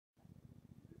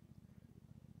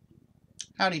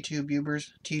Howdy,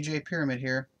 TubeUbers. TJ Pyramid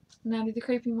here. Natty the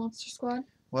Creepy Monster Squad.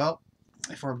 Well,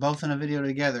 if we're both in a video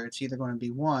together, it's either going to be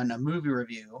one, a movie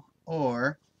review,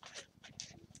 or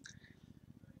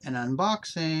an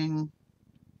unboxing.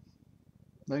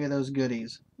 Look at those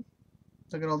goodies.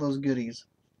 Look at all those goodies.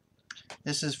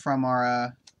 This is from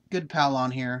our good pal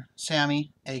on here,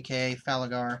 Sammy, aka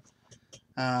Falagar.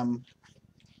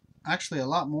 Actually, a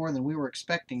lot more than we were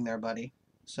expecting there, buddy.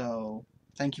 So,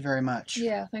 thank you very much.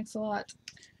 Yeah, thanks a lot.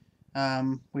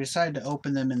 We decided to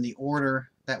open them in the order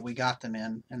that we got them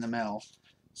in the mail.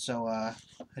 So,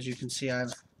 as you can see,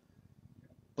 I've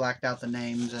blacked out the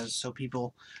names so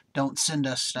people don't send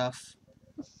us stuff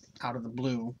out of the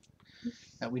blue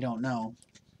that we don't know.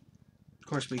 Of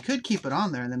course, we could keep it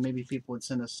on there, and then maybe people would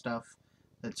send us stuff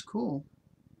that's cool.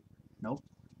 Nope.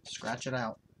 Scratch it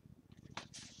out.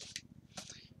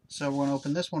 So we're going to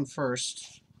open this one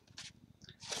first.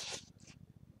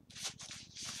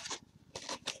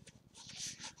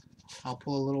 I'll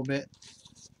pull a little bit,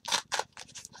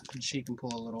 and she can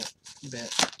pull a little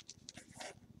bit.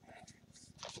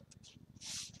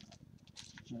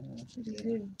 What do you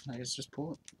do? I guess just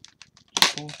pull it.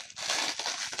 Pull.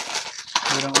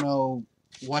 We don't know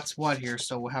what's what here,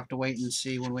 so we'll have to wait and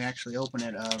see when we actually open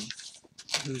it of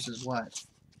whose is what.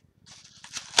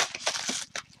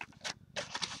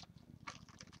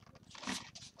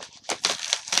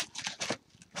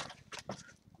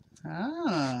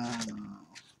 Ah.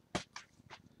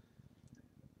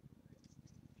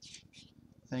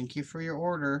 Thank you for your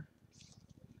order.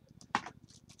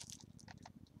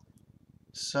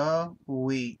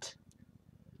 Sweet.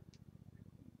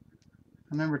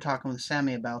 I remember talking with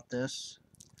Sammy about this.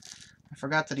 I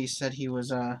forgot that he said he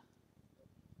was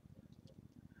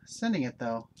sending it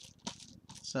though.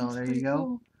 So That's there you go.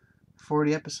 cool.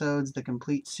 40 episodes, the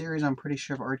complete series, I'm pretty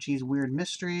sure, of Archie's Weird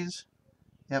Mysteries.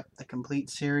 Yep, the complete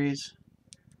series.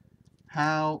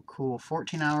 How cool.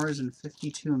 14 hours and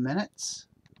 52 minutes.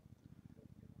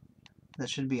 That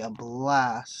should be a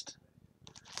blast.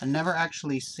 I've never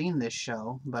actually seen this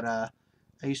show, but I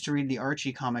used to read the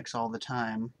Archie comics all the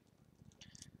time.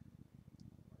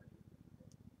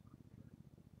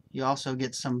 You also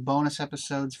get some bonus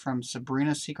episodes from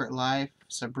Sabrina's Secret Life,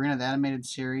 Sabrina the Animated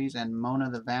Series, and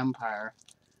Mona the Vampire.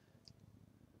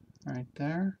 Right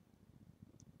there.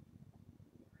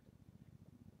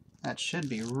 That should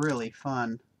be really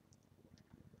fun.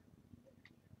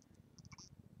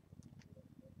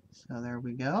 So there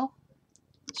we go.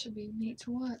 It should be neat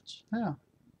to watch. Yeah.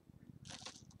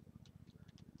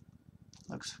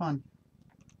 Looks fun.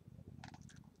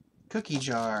 Cookie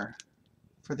jar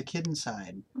for the kid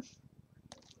inside.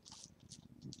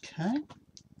 Okay.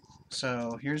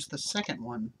 So here's the second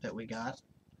one that we got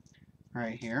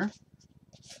right here.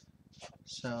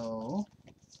 So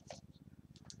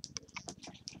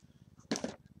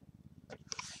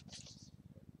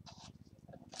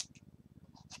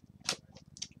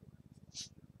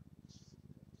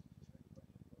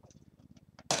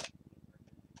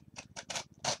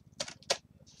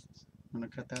I'm going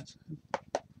to cut that side.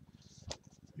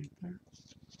 Right there.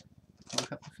 I'll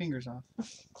cut my fingers off.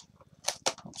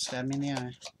 Don't stab me in the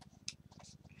eye.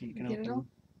 You can Get it all?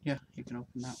 Yeah, you can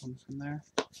open that one from there.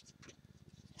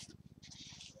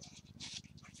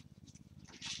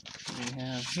 We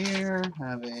have here,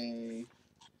 a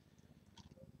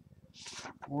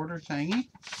order thingy.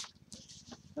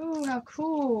 Oh, how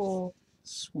cool.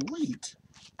 Sweet.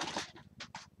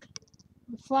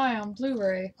 The Fly on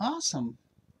Blu-ray. Awesome.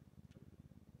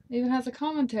 It even has a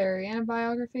commentary and a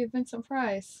biography of Vincent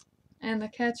Price. And the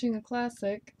Catching a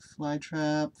Classic.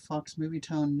 Flytrap, Fox Movie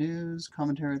Tone News,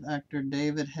 commentary with actor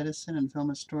David Hedison and film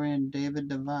historian David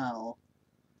Duval.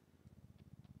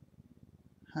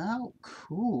 How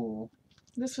cool.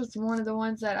 This was one of the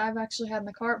ones that I've actually had in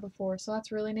the cart before, so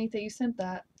that's really neat that you sent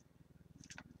that.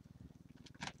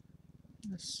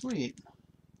 That's sweet.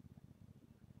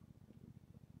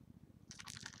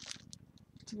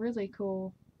 It's really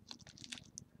cool.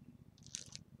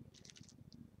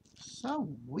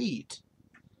 Sweet.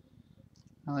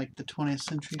 I like the 20th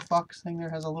Century Fox thing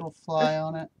there. Has a little fly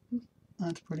on it.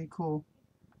 That's pretty cool.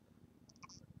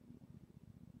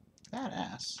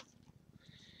 Badass.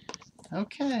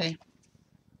 Okay.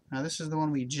 Now this is the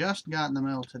one we just got in the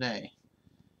mail today.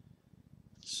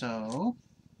 So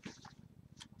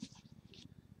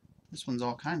this one's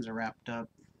all kinds of wrapped up.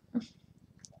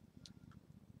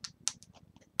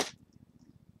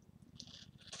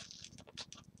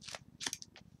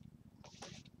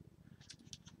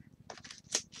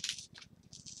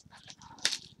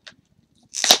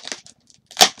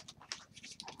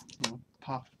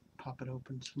 Pop it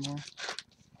open some more.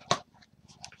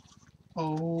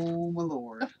 Oh my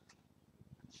lord.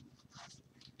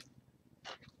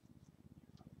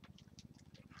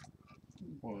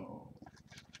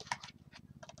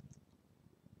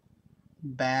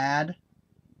 Bad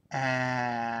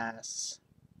Ass.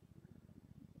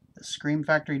 The Scream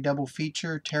Factory double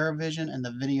feature, TerraVision, and the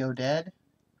Video Dead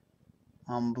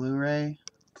on Blu-ray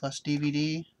plus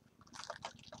DVD.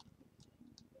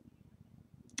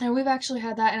 And we've actually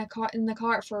had that in the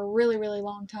cart for a really, really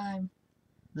long time.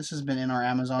 This has been in our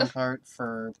Amazon cart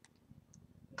for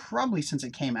probably since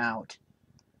it came out.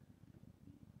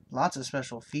 Lots of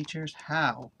special features.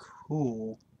 How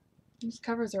cool. These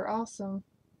covers are awesome.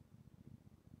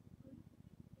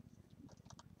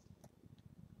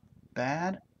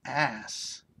 Bad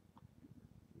Ass.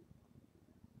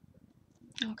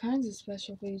 All kinds of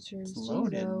special features. It's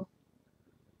loaded. Gee,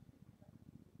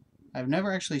 I've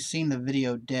never actually seen the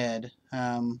Video Dead,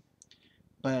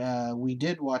 but we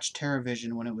did watch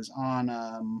TerraVision when it was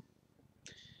on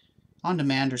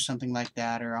demand or something like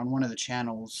that, or on one of the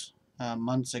channels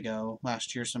months ago,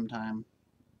 last year sometime.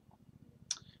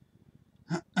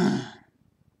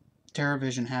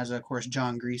 TerraVision has, of course,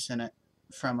 John Grease in it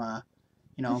from,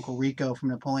 Uncle Rico from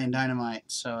Napoleon Dynamite,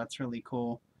 so that's really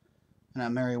cool.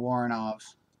 And Mary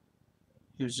Warrenov,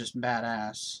 he was just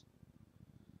badass.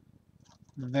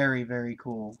 Very, very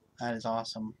cool. That is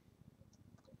awesome.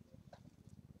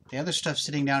 The other stuff's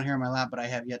sitting down here on my lap, but I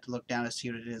have yet to look down to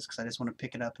see what it is, because I just want to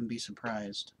pick it up and be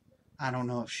surprised. I don't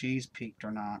know if she's peeked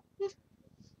or not.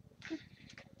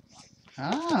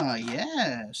 Ah,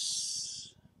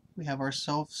 yes. We have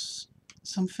ourselves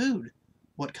some food.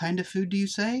 What kind of food do you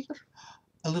say?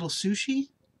 A little sushi?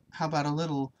 How about a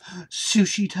little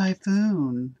sushi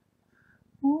typhoon?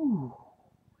 Ooh,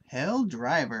 Hell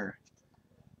Driver.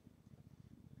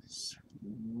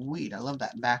 Sweet, I love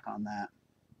that back on that.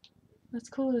 that's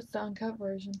cool. It's the uncut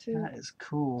version too. That is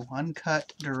cool.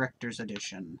 Uncut Director's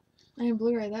Edition. And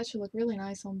Blu-ray, that should look really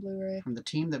nice on Blu-ray. From the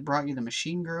team that brought you The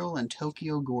Machine Girl and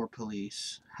Tokyo Gore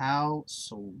Police. How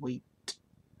sweet.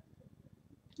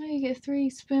 Now you get 3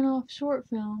 spin-off short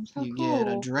films. How You cool. get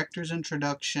a director's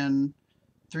introduction,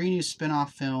 3 new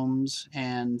spin-off films,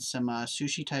 and some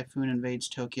Sushi Typhoon Invades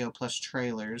Tokyo plus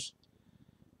trailers.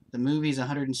 The movie's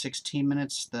 116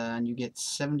 minutes, and you get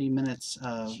 70 minutes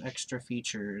of extra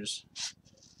features.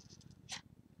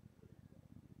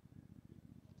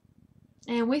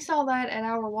 And we saw that at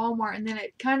our Walmart, and then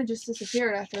it kind of just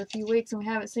disappeared after a few weeks, and we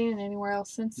haven't seen it anywhere else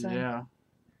since then. Yeah.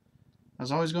 I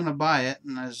was always going to buy it,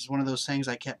 and it was one of those things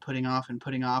I kept putting off, and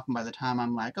by the time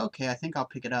I'm like, okay, I think I'll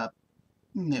pick it up,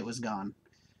 it was gone.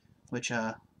 Which,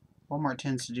 Walmart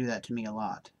tends to do that to me a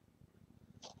lot.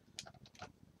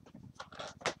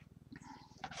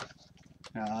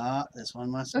 This one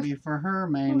must be for her,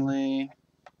 mainly.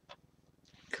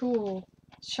 Cool.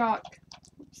 Shock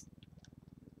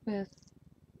with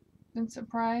Vincent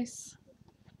Price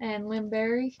and Lynn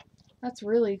Barry. That's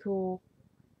really cool.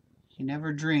 He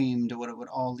never dreamed what it would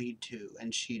all lead to,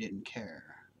 and she didn't care.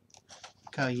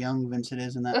 Look how young Vincent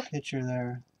is in that picture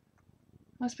there.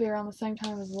 Must be around the same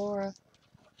time as Laura.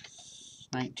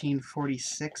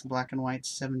 1946, black and white,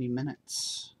 70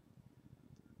 minutes.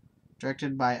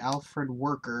 Directed by Alfred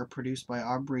Worker, produced by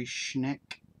Aubrey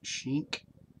Schenck.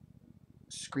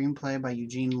 Screenplay by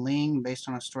Eugene Ling, based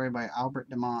on a story by Albert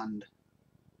Demond.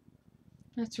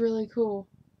 That's really cool.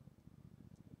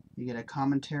 You get a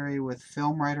commentary with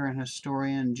film writer and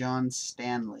historian John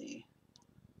Stanley.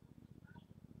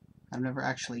 I've never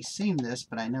actually seen this,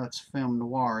 but I know it's film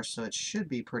noir, so it should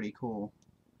be pretty cool.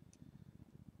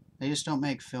 They just don't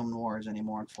make film noirs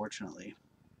anymore, unfortunately.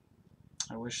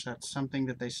 I wish that's something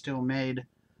that they still made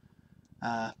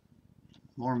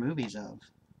more movies of.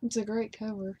 It's a great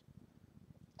cover.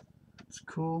 It's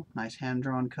cool. Nice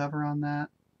hand-drawn cover on that.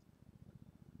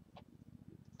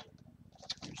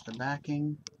 Here's the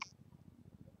backing.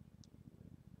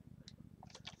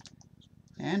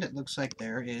 And it looks like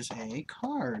there is a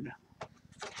card.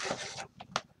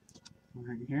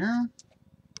 Right here.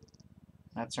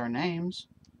 That's our names.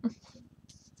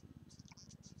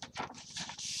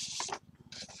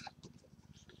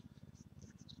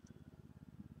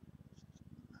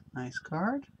 Nice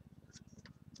card.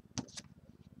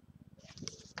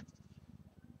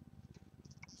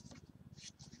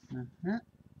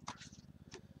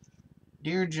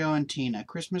 Dear Joe and Tina,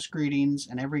 Christmas greetings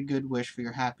and every good wish for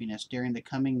your happiness during the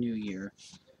coming new year.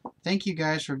 Thank you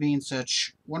guys for being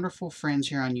such wonderful friends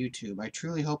here on YouTube. I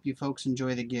truly hope you folks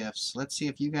enjoy the gifts. Let's see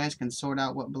if you guys can sort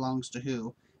out what belongs to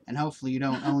who, and hopefully you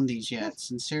don't own these yet.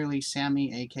 Sincerely,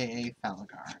 Sammy, aka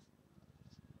Falagar.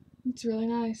 It's really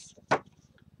nice.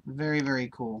 Very,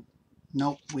 very cool.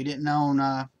 Nope, we didn't own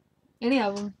Any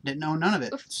of them. didn't own none of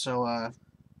it. So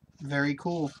very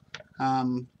cool.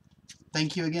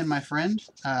 Thank you again, my friend.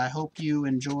 I hope you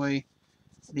enjoy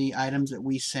the items that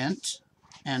we sent,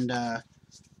 and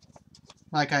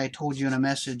like I told you in a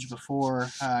message before,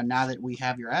 now that we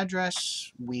have your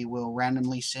address, we will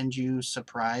randomly send you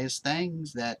surprise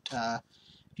things that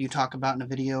if you talk about in a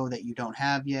video that you don't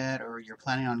have yet or you're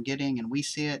planning on getting and we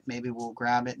see it, maybe we'll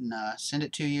grab it and send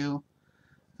it to you.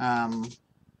 Um,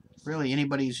 really,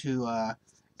 anybody's who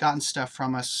gotten stuff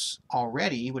from us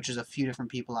already, which is a few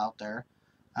different people out there,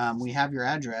 we have your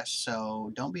address,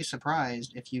 so don't be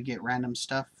surprised if you get random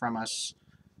stuff from us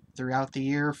throughout the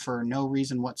year for no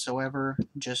reason whatsoever,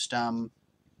 just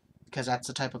because that's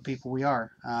the type of people we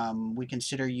are. We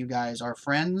consider you guys our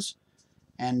friends,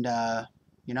 and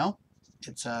you know,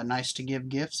 it's nice to give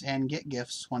gifts and get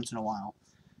gifts once in a while.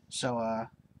 So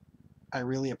I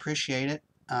really appreciate it.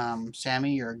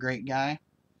 Sammy, you're a great guy.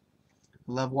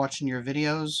 Love watching your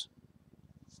videos,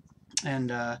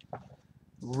 and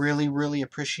really, really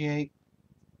appreciate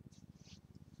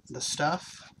the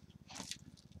stuff.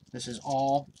 This is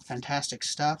all fantastic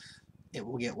stuff. It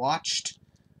will get watched,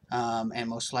 and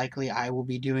most likely I will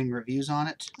be doing reviews on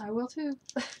it. I will too.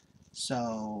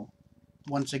 So,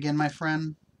 once again, my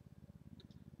friend,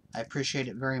 I appreciate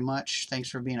it very much. Thanks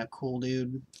for being a cool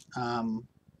dude.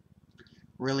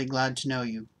 Really glad to know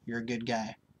you. You're a good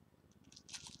guy.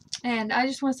 And I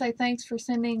just want to say thanks for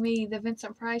sending me the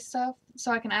Vincent Price stuff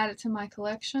so I can add it to my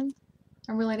collection.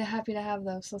 I'm really happy to have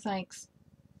those, so thanks.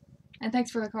 And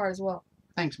thanks for the card as well.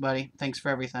 Thanks, buddy. Thanks for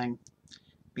everything.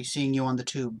 Be seeing you on the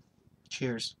tube.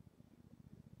 Cheers.